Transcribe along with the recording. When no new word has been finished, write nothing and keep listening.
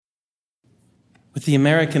With the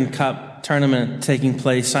American Cup tournament taking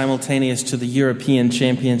place simultaneous to the European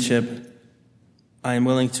Championship, I am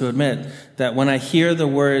willing to admit that when I hear the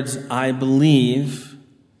words, "I believe,"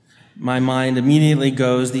 my mind immediately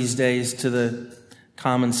goes these days to the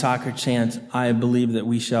common soccer chant, "I believe that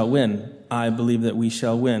we shall win. I believe that we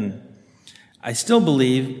shall win." I still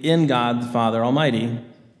believe in God the Father Almighty,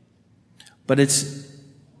 but it's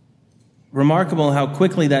remarkable how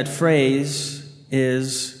quickly that phrase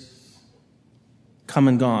is come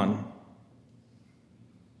and gone.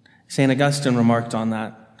 St. Augustine remarked on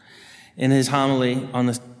that. In his homily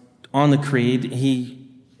on the Creed, he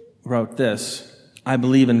wrote this: "I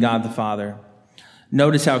believe in God the Father."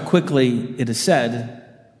 Notice how quickly it is said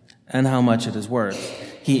and how much it is worth.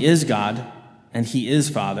 He is God, and he is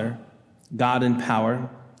Father, God in power,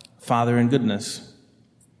 Father in goodness.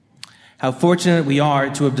 How fortunate we are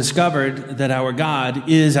to have discovered that our God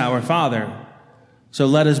is our Father. So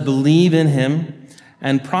let us believe in him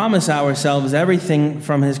and promise ourselves everything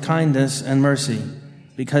from his kindness and mercy,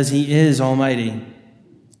 because he is Almighty.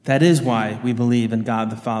 That is why we believe in God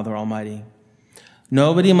the Father Almighty.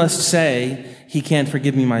 Nobody must say, "He can't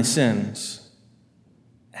forgive me my sins."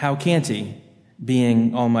 How can't he,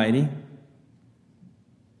 being Almighty?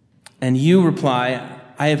 And you reply,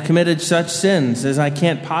 "I have committed such sins as I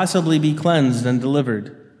can't possibly be cleansed and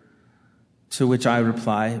delivered." To which I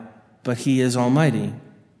reply, "But he is Almighty."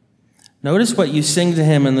 Notice what you sing to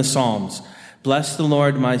him in the Psalms. "Bless the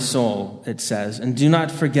Lord, my soul," it says, "and do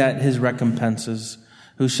not forget his recompenses,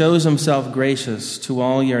 who shows himself gracious to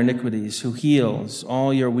all your iniquities, who heals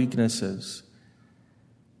all your weaknesses."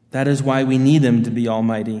 That is why we need him to be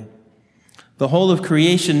Almighty. The whole of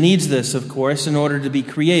creation needs this, of course, in order to be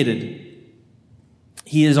created.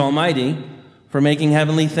 He is Almighty for making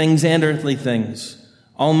heavenly things and earthly things,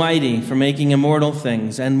 Almighty for making immortal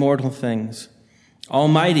things and mortal things,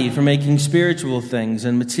 Almighty for making spiritual things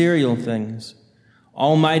and material things,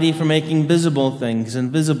 Almighty for making visible things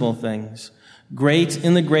and visible things, great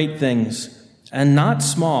in the great things, and not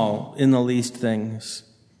small in the least things.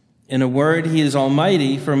 In a word, he is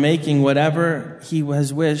Almighty for making whatever he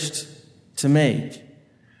has wished to make.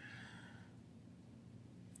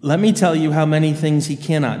 Let me tell you how many things he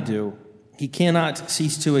cannot do. He cannot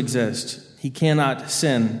cease to exist. He cannot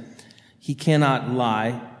sin. He cannot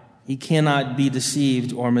lie. He cannot be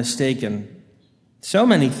deceived or mistaken. So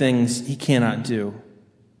many things he cannot do.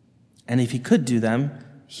 And if he could do them,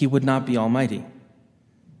 he would not be Almighty.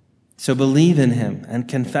 So believe in him and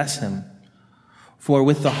confess him. For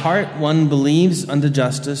with the heart one believes unto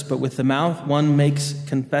justice, but with the mouth one makes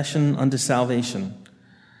confession unto salvation.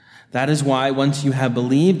 That is why once you have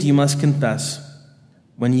believed, you must confess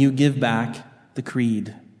when you give back the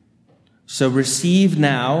creed. So receive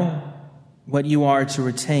now what you are to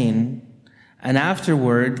retain, and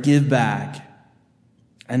afterward give back,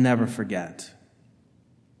 and never forget.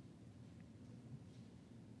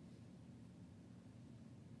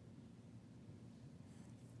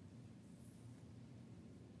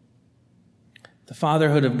 The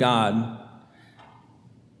fatherhood of God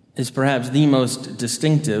is perhaps the most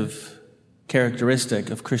distinctive characteristic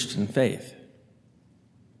of Christian faith.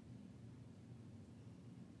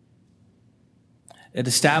 It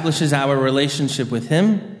establishes our relationship with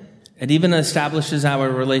him. It even establishes our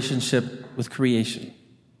relationship with creation.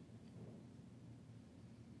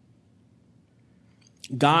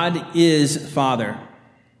 God is Father.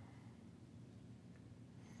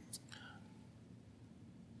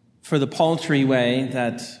 For the paltry way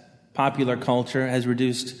that popular culture has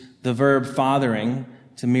reduced the verb fathering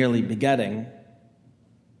to merely begetting,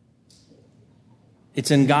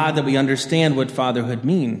 it's in God that we understand what fatherhood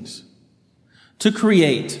means. To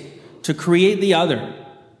create the other.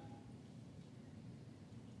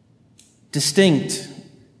 Distinct,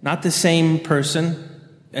 not the same person,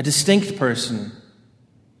 a distinct person.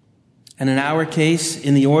 And in our case,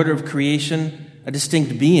 in the order of creation, a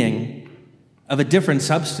distinct being of a different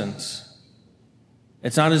substance.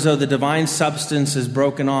 It's not as though the divine substance is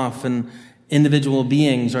broken off and individual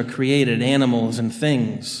beings are created, animals and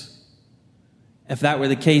things. If that were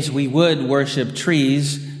the case, we would worship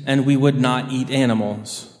trees and we would not eat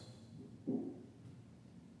animals.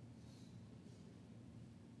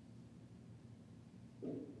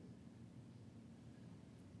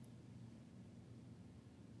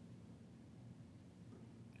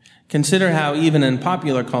 Consider how even in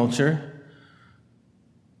popular culture,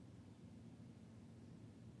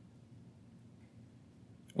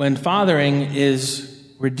 when fathering is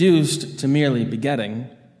reduced to merely begetting,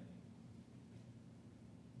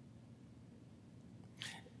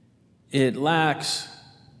 it lacks,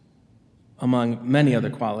 among many other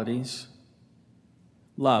qualities,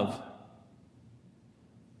 love.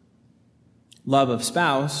 love of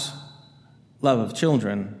spouse, love of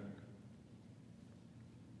children.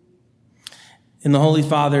 In the Holy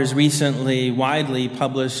Father's recently widely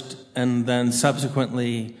published and then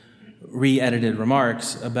subsequently re-edited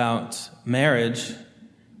remarks about marriage,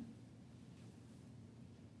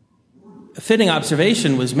 a fitting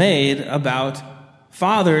observation was made about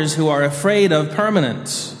fathers who are afraid of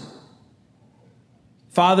permanence.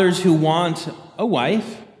 Fathers who want a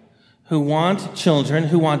wife, who want children,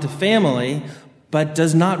 who want a family, but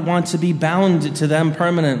does not want to be bound to them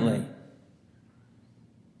permanently.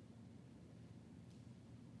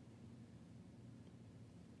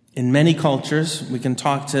 In many cultures, we can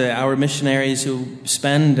talk to our missionaries who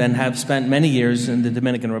spend and have spent many years in the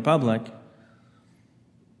Dominican Republic.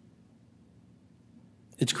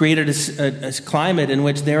 It's created a climate in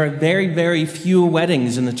which there are very, very few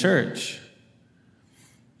weddings in the church.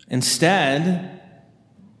 Instead,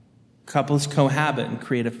 couples cohabit and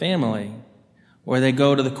create a family, or they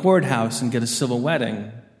go to the courthouse and get a civil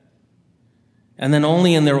wedding. And then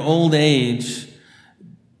only in their old age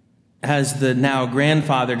has the now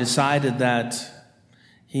grandfather decided that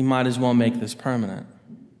he might as well make this permanent.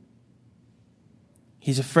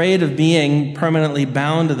 He's afraid of being permanently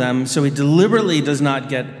bound to them, so he deliberately does not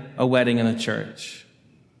get a wedding in a church.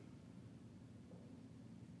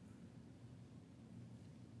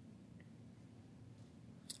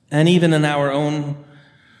 And even in our own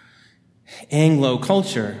Anglo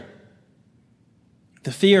culture,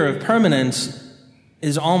 the fear of permanence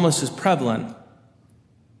is almost as prevalent,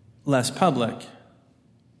 less public.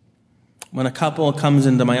 When a couple comes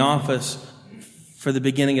into my office for the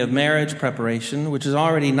beginning of marriage preparation, which is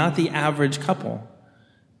already not the average couple,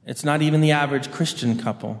 it's not even the average Christian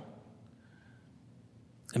couple,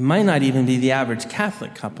 it might not even be the average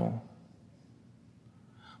Catholic couple.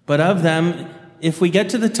 But of them, if we get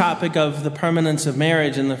to the topic of the permanence of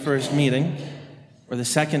marriage in the first meeting or the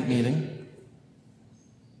second meeting,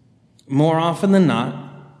 more often than not,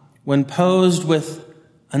 when posed with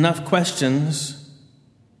enough questions,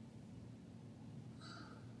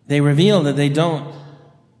 they reveal that they don't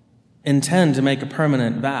intend to make a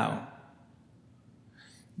permanent vow.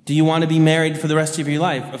 Do you want to be married for the rest of your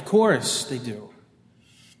life? Of course they do.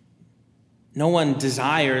 No one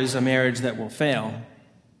desires a marriage that will fail.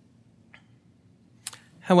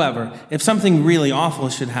 However, if something really awful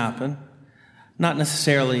should happen, not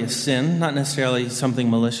necessarily a sin, not necessarily something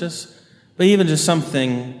malicious, but even just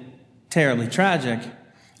something terribly tragic,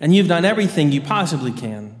 and you've done everything you possibly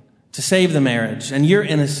can to save the marriage, and you're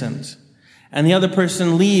innocent, and the other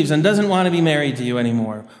person leaves and doesn't want to be married to you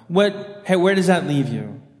anymore, where does that leave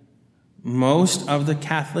you? Most of the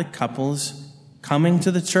Catholic couples coming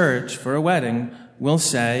to the church for a wedding will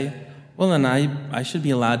say, well, then I should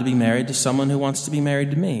be allowed to be married to someone who wants to be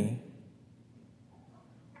married to me.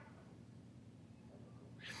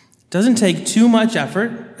 It doesn't take too much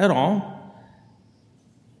effort at all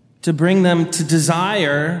to bring them to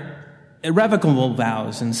desire irrevocable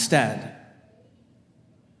vows instead.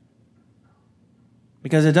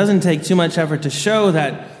 Because it doesn't take too much effort to show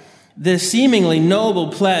that this seemingly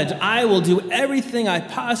noble pledge, I will do everything I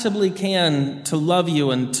possibly can to love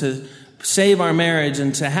you and to save our marriage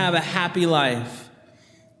and to have a happy life.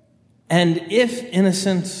 And if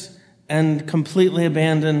innocent and completely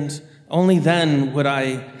abandoned, only then would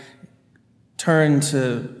I turn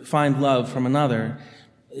to find love from another,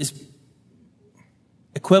 is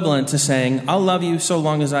equivalent to saying, I'll love you so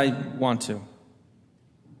long as I want to.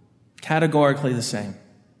 Categorically the same.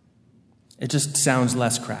 It just sounds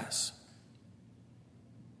less crass.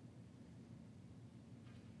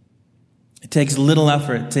 It takes little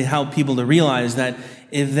effort to help people to realize that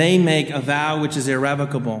if they make a vow which is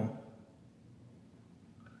irrevocable,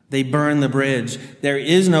 they burn the bridge. There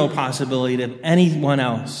is no possibility of anyone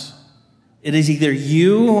else. It is either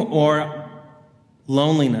you or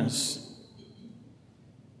loneliness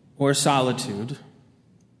or solitude.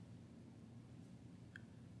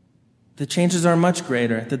 The chances are much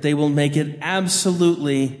greater that they will make it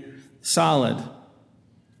absolutely solid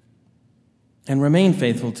and remain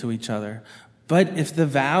faithful to each other. But if the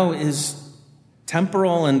vow is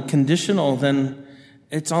temporal and conditional, then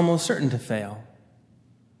it's almost certain to fail.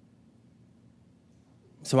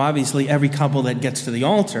 So obviously every couple that gets to the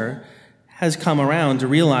altar has come around to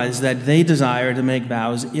realize that they desire to make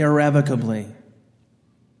vows irrevocably.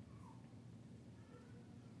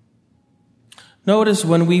 Notice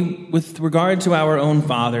with regard to our own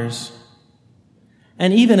fathers,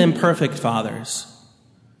 and even imperfect fathers,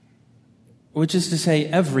 which is to say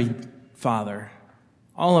every father,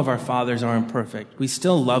 all of our fathers are imperfect. We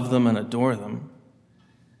still love them and adore them.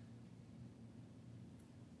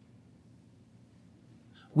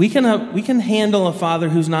 We can handle a father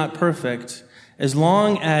who's not perfect as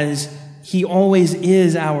long as he always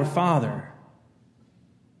is our father.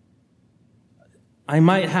 I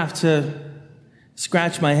might have to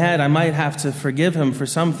scratch my head. I might have to forgive him for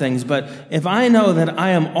some things. But if I know that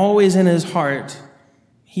I am always in his heart,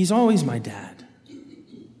 he's always my dad.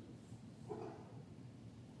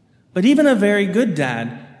 But even a very good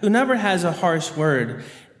dad who never has a harsh word,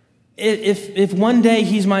 if one day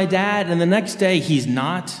he's my dad and the next day he's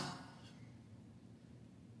not,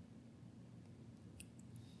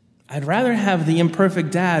 I'd rather have the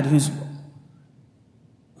imperfect dad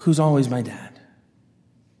who's always my dad.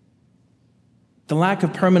 The lack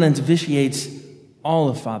of permanence vitiates all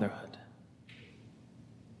of fatherhood.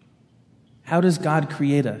 How does God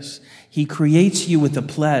create us? He creates you with a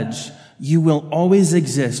pledge. You will always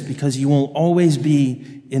exist because you will always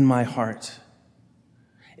be in my heart.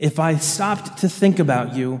 If I stopped to think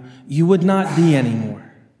about you, you would not be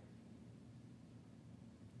anymore.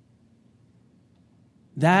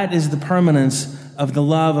 That is the permanence of the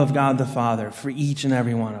love of God the Father for each and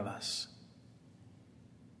every one of us.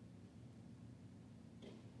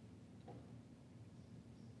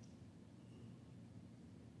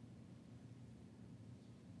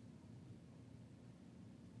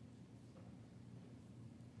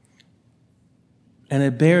 And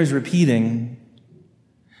it bears repeating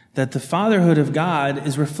that the fatherhood of God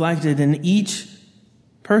is reflected in each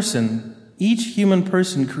person, each human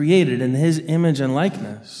person created in his image and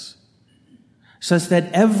likeness, such that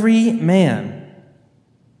every man,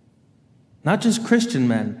 not just Christian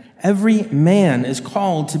men, every man is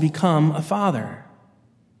called to become a father.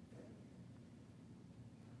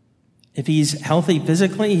 If he's healthy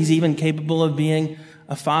physically, he's even capable of being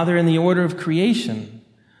a father in the order of creation.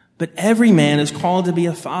 But every man is called to be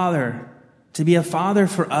a father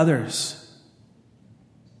for others,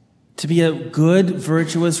 to be a good,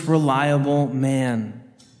 virtuous, reliable man,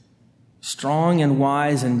 strong and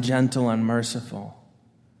wise and gentle and merciful.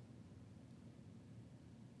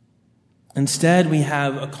 Instead, we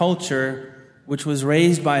have a culture which was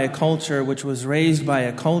raised by a culture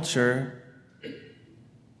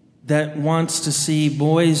that wants to see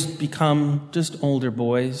boys become just older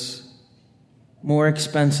boys, more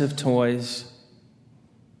expensive toys,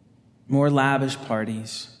 more lavish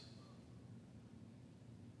parties.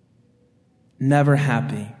 Never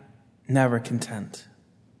happy, never content.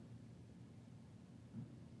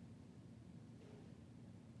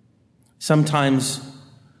 Sometimes,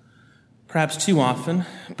 perhaps too often,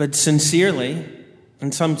 but sincerely,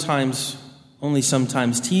 and sometimes, only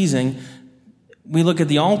sometimes teasing, we look at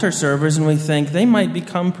the altar servers and we think they might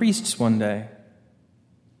become priests one day.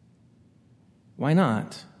 Why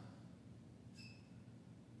not?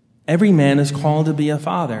 Every man is called to be a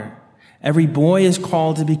father. Every boy is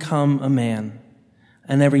called to become a man.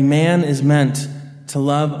 And every man is meant to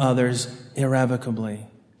love others irrevocably.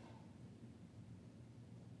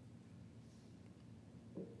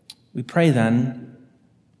 We pray then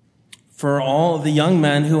for all the young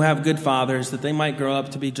men who have good fathers, that they might grow up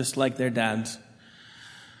to be just like their dads.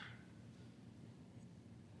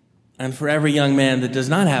 And for every young man that does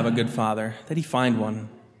not have a good father, that he find one,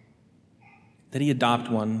 that he adopt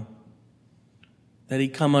one, that he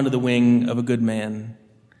come under the wing of a good man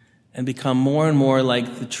and become more and more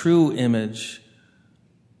like the true image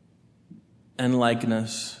and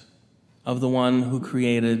likeness of the one who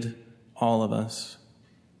created all of us.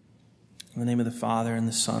 In the name of the Father, and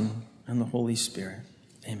the Son, and the Holy Spirit.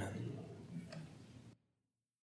 Amen.